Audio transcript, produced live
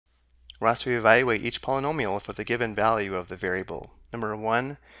we're asked to evaluate each polynomial for the given value of the variable. Number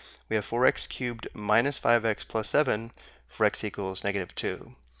 1, we have 4x cubed minus 5x plus 7 for x equals negative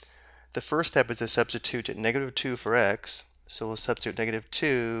 2. The first step is to substitute negative 2 for x, so we'll substitute negative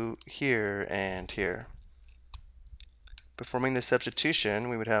 2 here and here. Performing the substitution,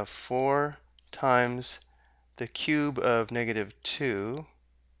 we would have 4 times the cube of negative 2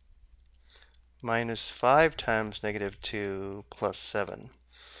 minus 5 times negative 2 plus 7.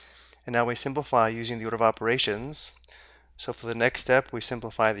 And now we simplify using the order of operations. So for the next step, we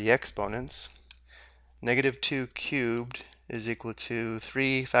simplify the exponents. Negative 2 cubed is equal to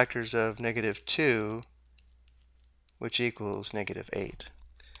 3 factors of negative 2, which equals negative 8.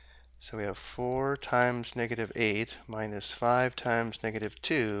 So we have 4 times negative 8 minus 5 times negative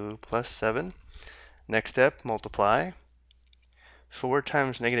 2 plus 7. Next step, multiply. 4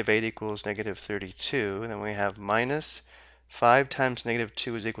 times negative 8 equals negative 32. And then we have minus 5 times negative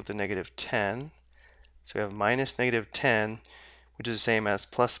 2 is equal to negative 10. So we have minus negative 10, which is the same as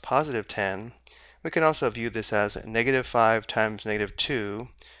plus positive 10. We can also view this as negative 5 times negative 2,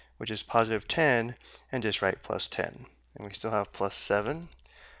 which is positive 10, and just write plus 10. And we still have plus 7.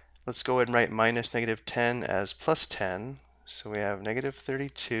 Let's go ahead and write minus negative 10 as plus 10. So we have negative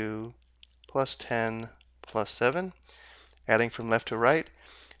 32 plus 10 plus 7. Adding from left to right,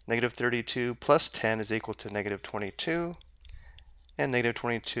 negative 32 plus 10 is equal to negative 22. And negative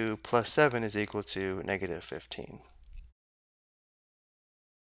 22 plus 7 is equal to negative 15.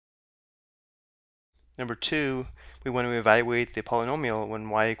 Number 2, we want to evaluate the polynomial when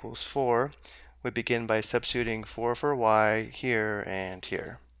y equals 4. We begin by substituting 4 for y here and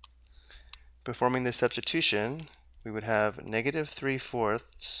here. Performing this substitution, we would have negative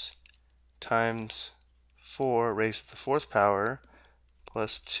 3/4 times 4 raised to the 4th power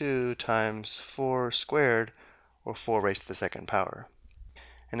plus 2 times 4 squared, or 4 raised to the 2nd power.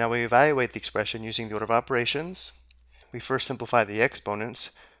 And now we evaluate the expression using the order of operations. We first simplify the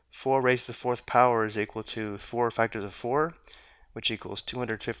exponents. 4 raised to the 4th power is equal to 4 factors of 4, which equals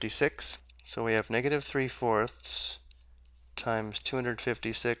 256. So we have negative 3/4 times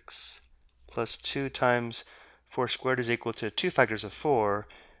 256 plus 2 times 4 squared is equal to 2 factors of 4,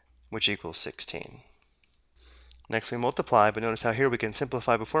 which equals 16. Next we multiply, but notice how here we can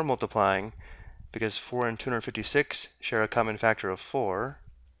simplify before multiplying, because 4 and 256 share a common factor of 4.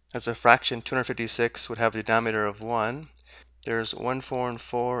 As a fraction, 256 would have a denominator of 1. There's 1 4 and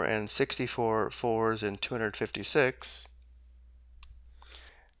 4 and 64 4s in 256.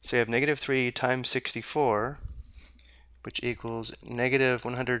 So you have negative 3 times 64, which equals negative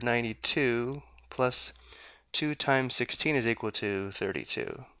 192, plus 2 times 16 is equal to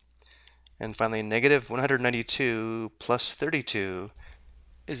 32. And finally, negative 192 plus 32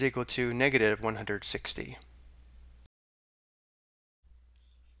 is equal to negative 160.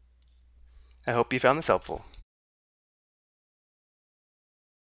 I hope you found this helpful.